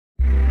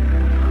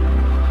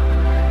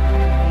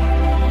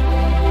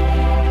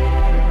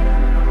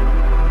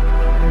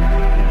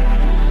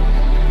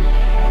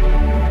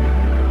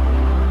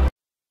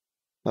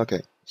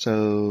Okay,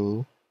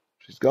 so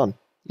she's gone.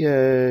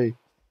 Yay!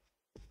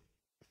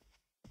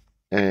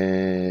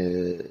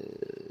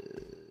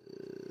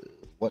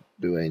 What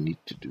do I need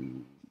to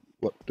do?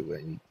 What do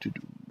I need to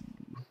do?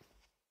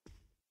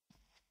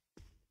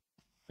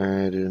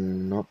 I do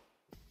not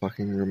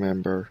fucking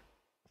remember.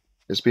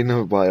 It's been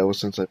a while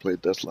since I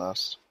played this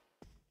last.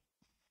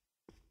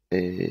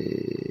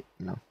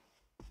 No.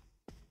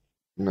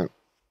 No.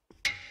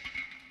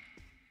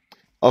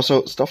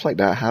 Also, stuff like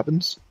that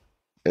happens.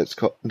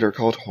 They're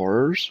called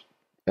horrors.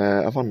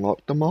 I've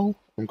unlocked them all.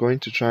 I'm going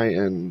to try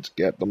and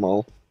get them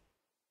all.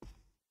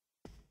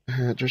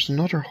 There's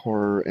another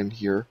horror in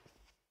here,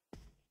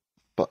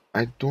 but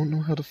I don't know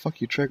how the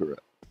fuck you trigger it.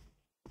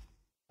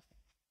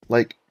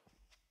 Like,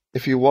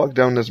 if you walk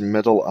down this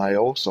middle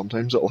aisle,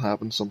 sometimes it'll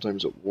happen,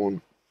 sometimes it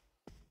won't.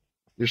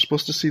 You're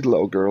supposed to see the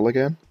little girl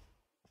again.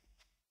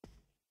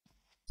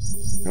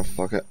 Oh,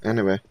 fuck it.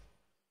 Anyway.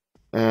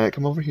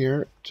 Come over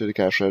here to the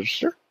cash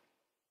register.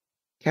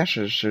 Cash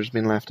register's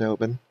been left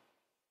open.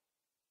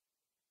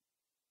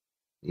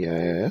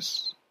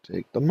 Yes,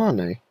 take the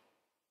money.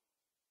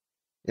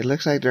 It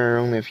looks like there are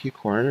only a few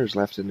quarters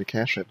left in the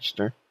cash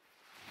register.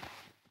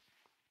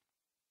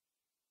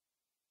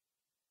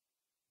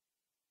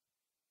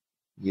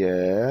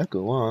 Yeah,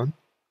 go on.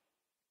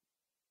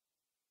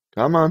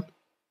 Come on.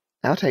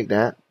 I'll take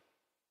that.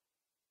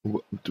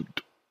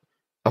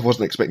 I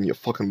wasn't expecting you to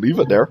fucking leave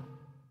it there.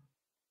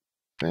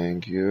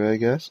 Thank you, I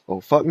guess.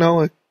 Oh, fuck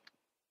no.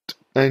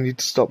 I need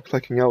to stop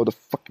clicking out of the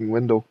fucking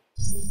window.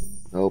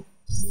 Nope.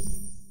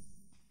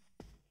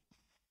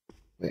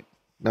 Wait,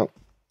 no.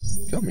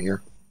 Come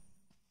here.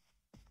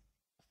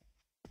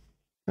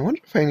 I wonder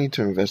if I need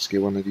to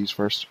investigate one of these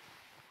first.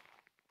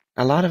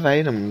 A lot of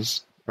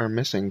items are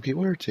missing.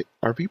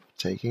 Are people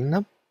taking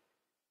them?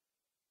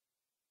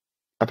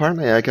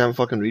 Apparently I can't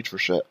fucking reach for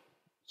shit.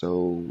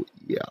 So,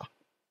 yeah.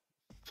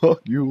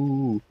 Fuck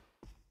you.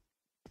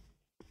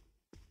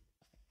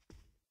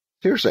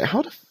 Seriously,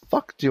 how the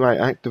fuck do I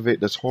activate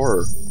this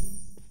horror?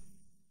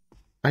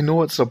 I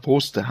know it's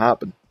supposed to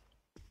happen.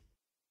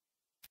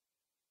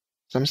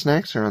 Some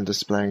snacks are on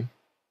display.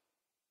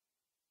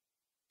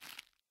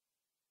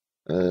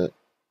 They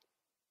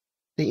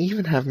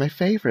even have my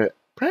favorite,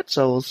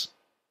 pretzels.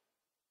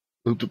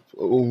 Oh,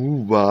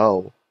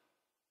 wow.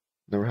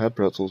 Never had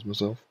pretzels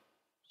myself.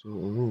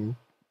 So,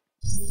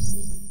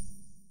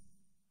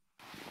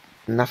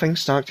 nothing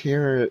stocked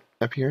here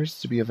appears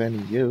to be of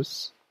any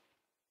use.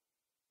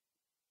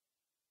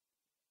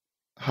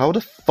 How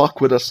the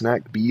fuck would a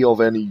snack be of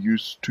any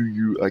use to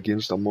you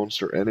against a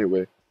monster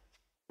anyway?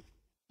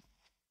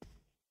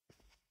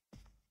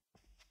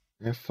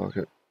 Yeah, fuck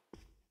it.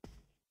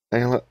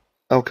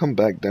 I'll come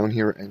back down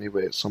here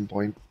anyway at some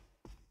point.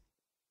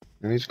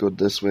 I need to go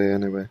this way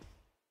anyway.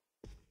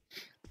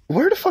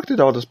 Where the fuck did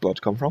all this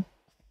blood come from?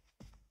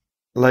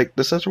 Like,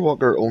 the Sister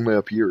Walker only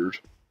appeared,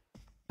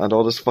 and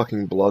all this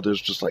fucking blood is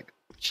just like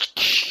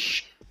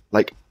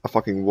a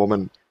fucking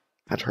woman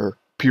had her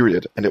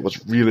period, and it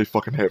was really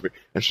fucking heavy,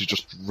 and she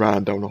just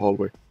ran down the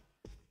hallway.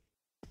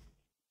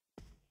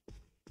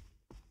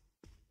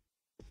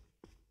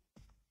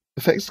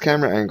 The fixed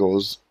camera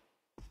angles,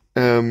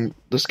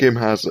 this game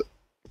has it.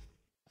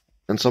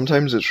 And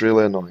sometimes it's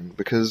really annoying,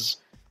 because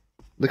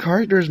the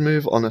characters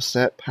move on a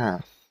set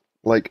path,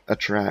 like a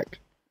track.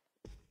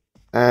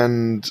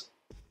 And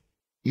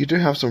you do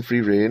have some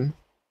free reign,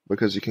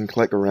 because you can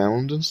click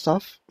around and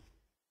stuff.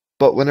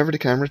 But whenever the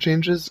camera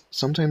changes,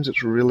 sometimes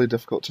it's really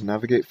difficult to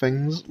navigate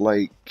things,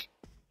 like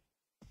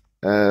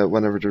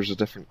whenever there's a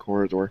different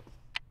corridor.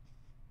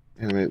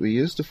 Anyway, we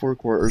used the 4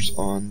 quarters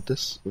on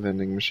this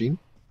vending machine.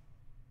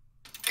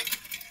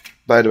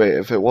 By the way,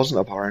 if it wasn't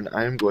apparent,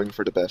 I am going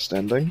for the best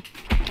ending.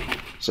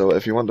 So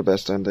if you want the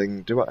best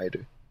ending, do what I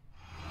do.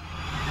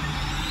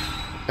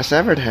 A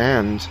severed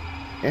hand.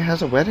 It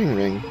has a wedding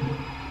ring.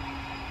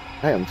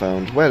 Item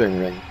found. Wedding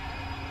ring.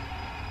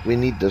 We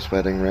need this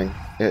wedding ring.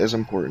 It is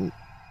important.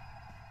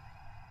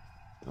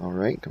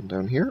 Alright, come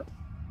down here.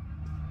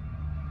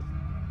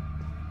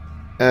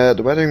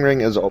 The wedding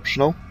ring is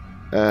optional.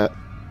 A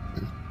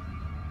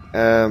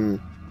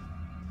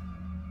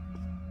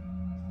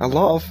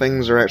lot of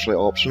things are actually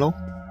optional.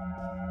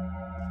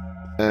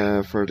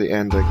 For the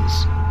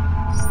endings.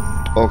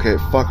 Okay,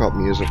 fuck up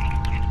music.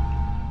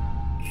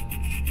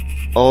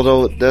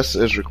 Although this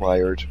is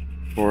required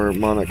for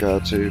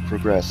Monica to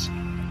progress.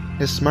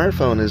 His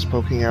smartphone is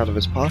poking out of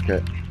his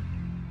pocket.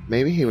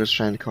 Maybe he was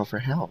trying to call for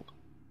help.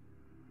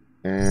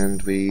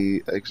 And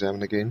we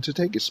examine again to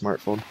take his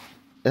smartphone.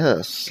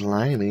 Ugh,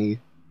 slimy.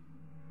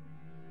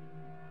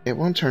 It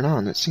won't turn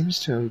on. It seems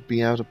to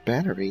be out of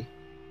battery.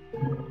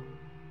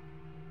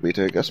 We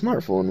take a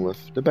smartphone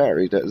with the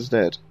battery that is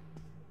dead.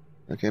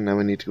 Okay, now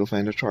we need to go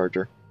find a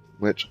charger,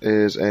 which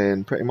is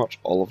in pretty much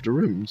all of the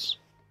rooms.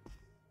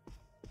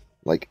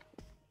 Like,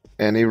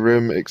 any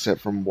room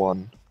except from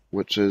one,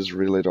 which is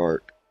really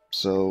dark.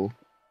 So,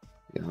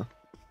 yeah.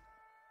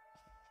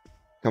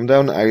 Come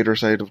down either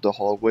side of the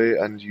hallway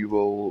and you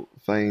will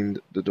find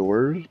the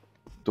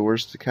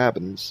doors to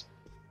cabins.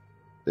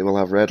 They will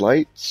have red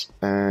lights,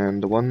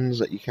 and the ones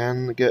that you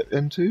can get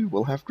into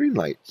will have green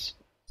lights.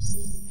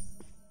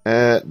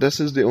 This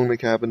is the only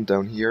cabin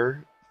down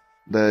here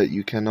that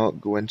you cannot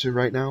go into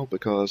right now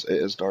because it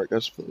is dark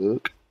as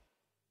fuck.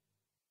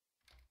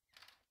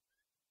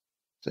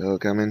 So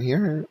come in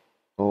here,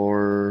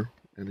 or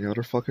any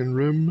other fucking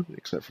room,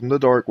 except from the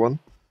dark one.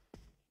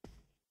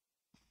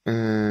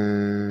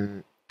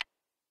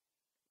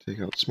 Take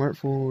out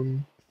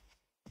smartphone,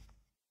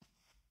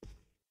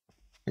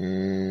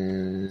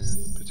 and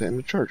put it in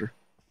the charger.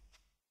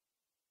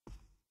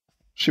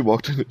 She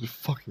walked into the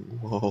fucking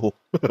wall.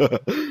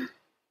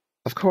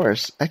 Of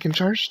course, I can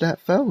charge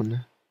that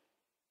phone.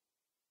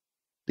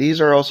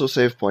 These are also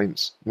save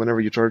points.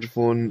 Whenever you charge a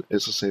phone,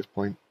 it's a save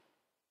point.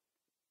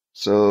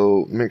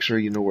 So make sure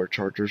you know where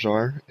chargers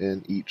are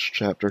in each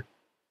chapter.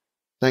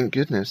 Thank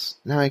goodness,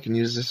 now I can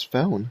use this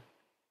phone.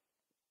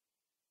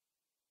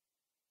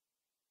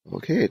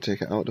 Okay,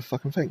 take it out of the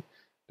fucking thing.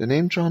 The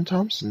name John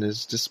Thompson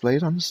is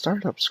displayed on the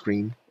startup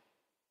screen.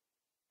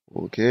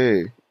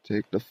 Okay,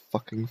 take the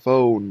fucking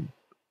phone.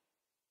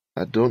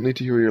 I don't need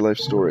to hear your life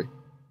story.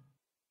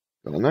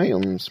 Got an eye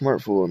on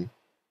smartphone.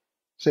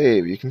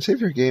 Save. You can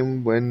save your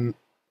game when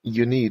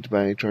you need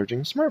by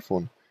charging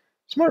smartphone.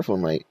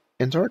 Smartphone light.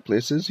 In dark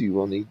places, you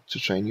will need to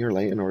shine your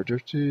light in order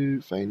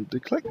to find the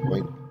click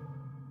point.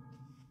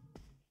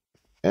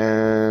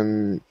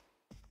 And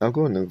I'll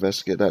go and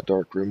investigate that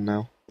dark room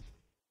now.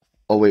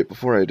 Oh wait,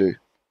 before I do,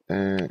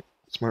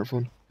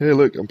 smartphone. Hey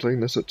look, I'm playing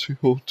this at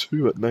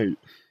 2:02 at night.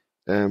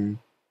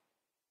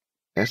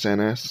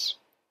 SNS.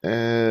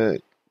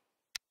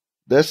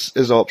 This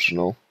is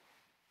optional.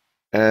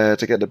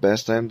 To get the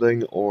best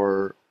ending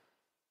or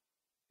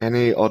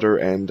any other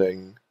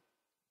ending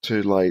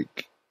to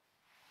like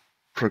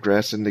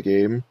progress in the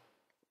game,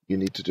 you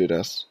need to do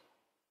this.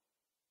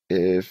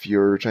 If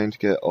you're trying to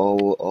get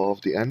all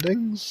of the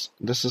endings,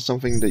 this is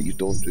something that you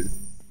don't do,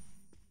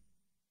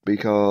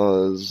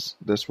 because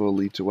this will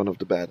lead to one of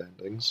the bad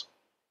endings.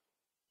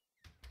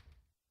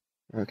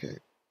 Okay.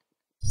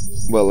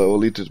 Well, it will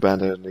lead to the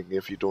bad ending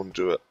if you don't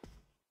do it.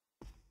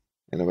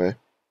 Anyway,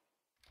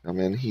 come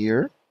in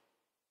here.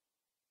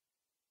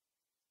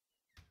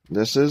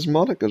 This is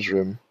Monica's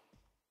room.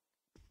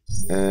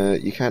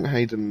 You can't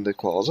hide in the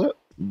closet,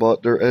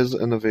 but there is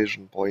an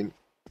evasion point,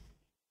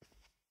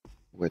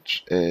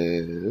 which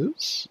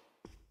is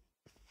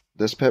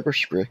this pepper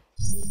spray.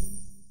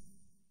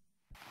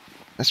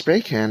 A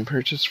spray can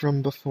purchased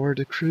from before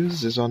the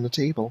cruise is on the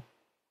table.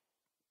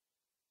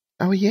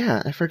 Oh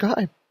yeah, I forgot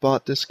I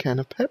bought this can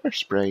of pepper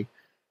spray.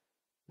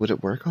 Would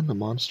it work on the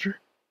monster?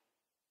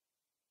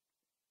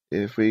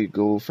 If we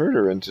go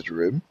further into the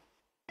room,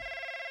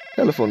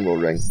 telephone will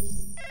ring.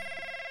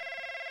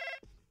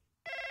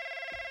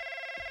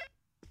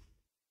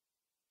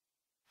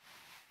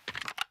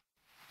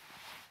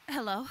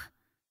 Hello? Monica?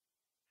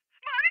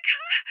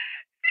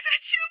 Is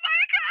that you,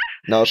 Monica?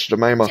 No, it's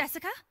Jemima.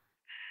 Jessica? Help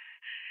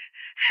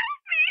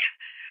me!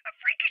 A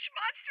freakish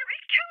monster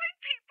is killing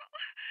people!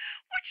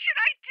 What should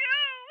I do?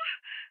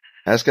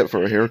 Ask it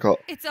for a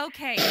haircut. It's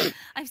okay.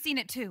 I've seen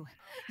it too.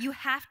 You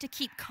have to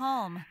keep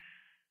calm.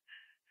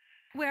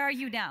 Where are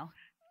you now?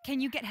 Can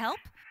you get help?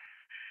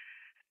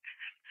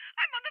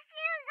 I'm on the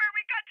floor where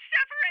we got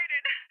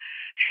separated.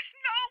 There's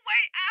no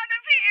way out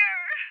of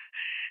here.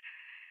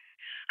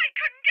 I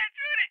couldn't get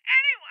through to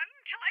anyone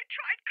until I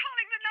tried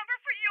calling the number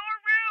for your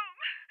room.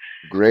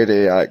 Grade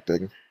A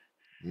acting.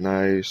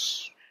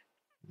 Nice.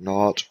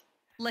 Not.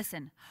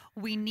 Listen,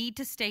 we need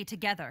to stay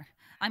together.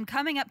 I'm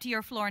coming up to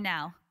your floor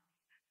now.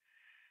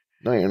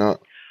 No, you're not.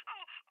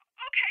 Oh,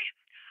 okay.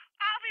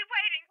 I'll be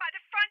waiting by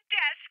the front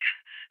desk.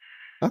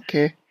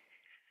 Okay.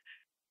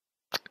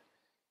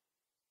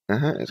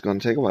 It's going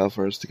to take a while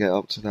for us to get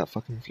up to that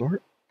fucking floor.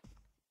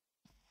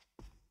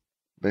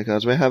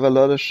 Because we have a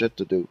lot of shit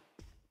to do.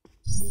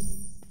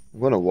 I'm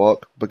going to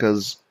walk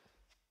because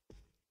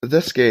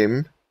this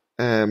game,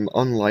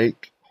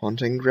 unlike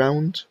Haunting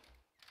Ground,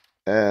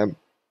 the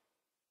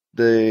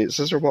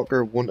Scissor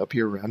Walker won't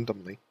appear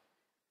randomly.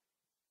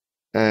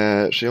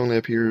 She only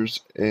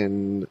appears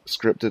in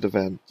scripted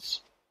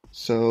events.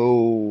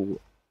 So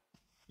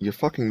you're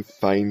fucking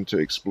fine to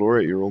explore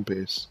at your own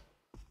pace.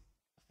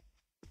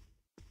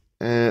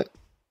 I'm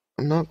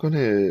not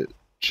gonna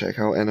check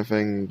out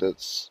anything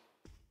that's...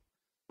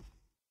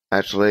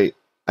 Actually,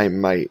 I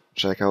might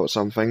check out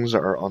some things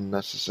that are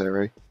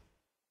unnecessary.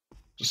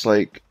 Just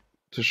like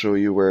to show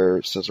you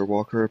where Scissor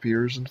Walker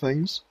appears and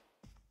things.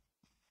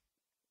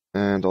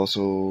 And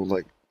also,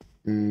 like,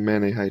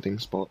 many hiding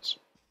spots.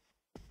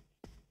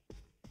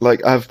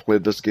 Like, I've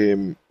played this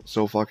game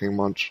so fucking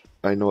much,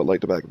 I know it like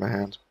the back of my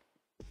hand.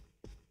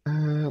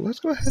 Let's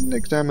go ahead and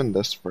examine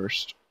this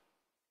first.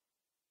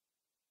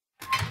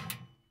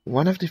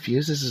 One of the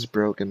fuses is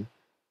broken.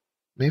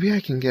 Maybe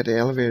I can get the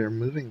elevator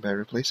moving by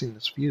replacing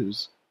this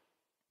fuse.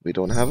 We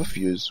don't have a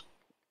fuse.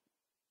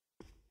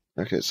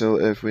 Okay, so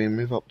if we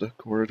move up the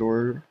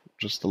corridor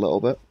just a little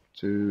bit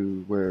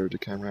to where the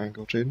camera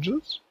angle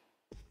changes,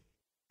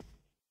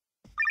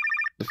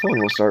 the phone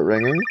will start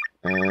ringing,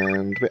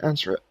 and we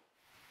answer it.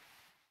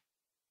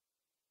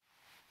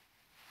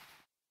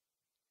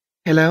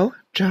 Hello,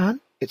 John?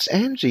 It's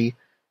Angie.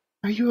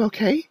 Are you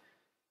okay?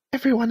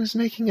 Everyone is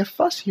making a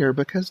fuss here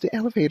because the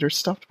elevator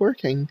stopped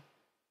working.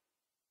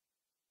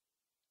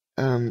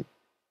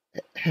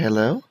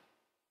 Hello?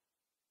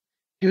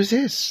 Who's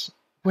this?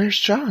 Where's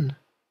John?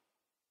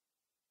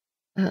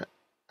 Uh,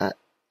 I,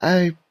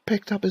 I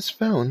picked up his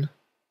phone.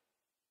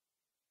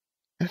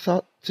 I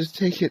thought to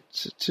take it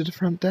to the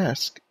front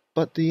desk,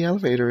 but the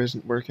elevator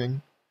isn't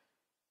working.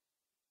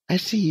 I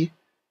see.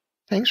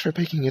 Thanks for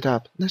picking it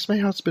up. That's my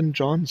husband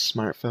John's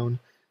smartphone.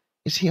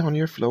 Is he on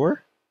your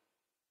floor?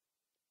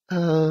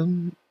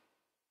 I'm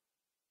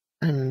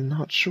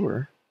not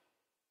sure.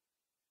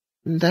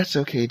 That's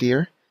okay,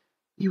 dear.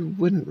 You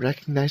wouldn't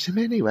recognize him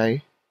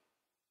anyway.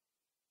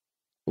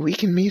 We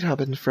can meet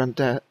up in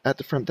the at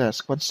the front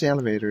desk once the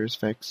elevator is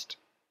fixed.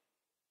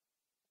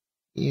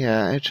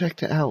 Yeah, I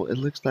checked it out. It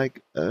looks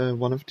like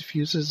one of the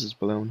fuses is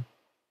blown.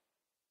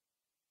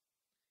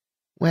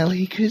 Well,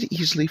 he could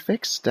easily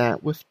fix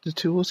that with the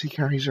tools he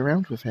carries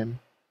around with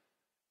him.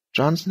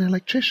 John's an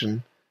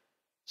electrician,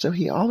 so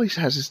he always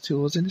has his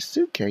tools in his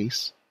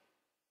suitcase.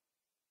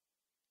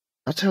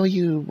 I'll tell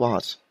you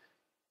what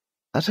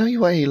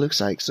he looks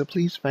like, so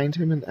please find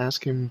him and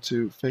ask him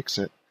to fix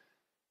it.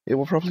 It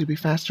will probably be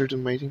faster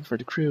than waiting for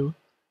the crew.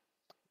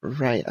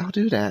 Right, I'll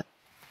do that.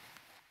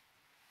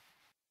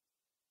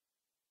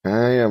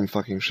 I am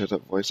fucking shit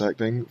at voice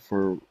acting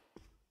for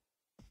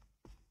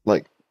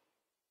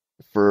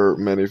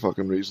many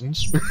fucking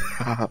reasons.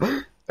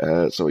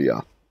 So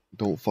yeah,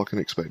 don't fucking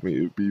expect me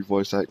to be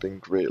voice acting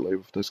greatly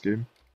with this game.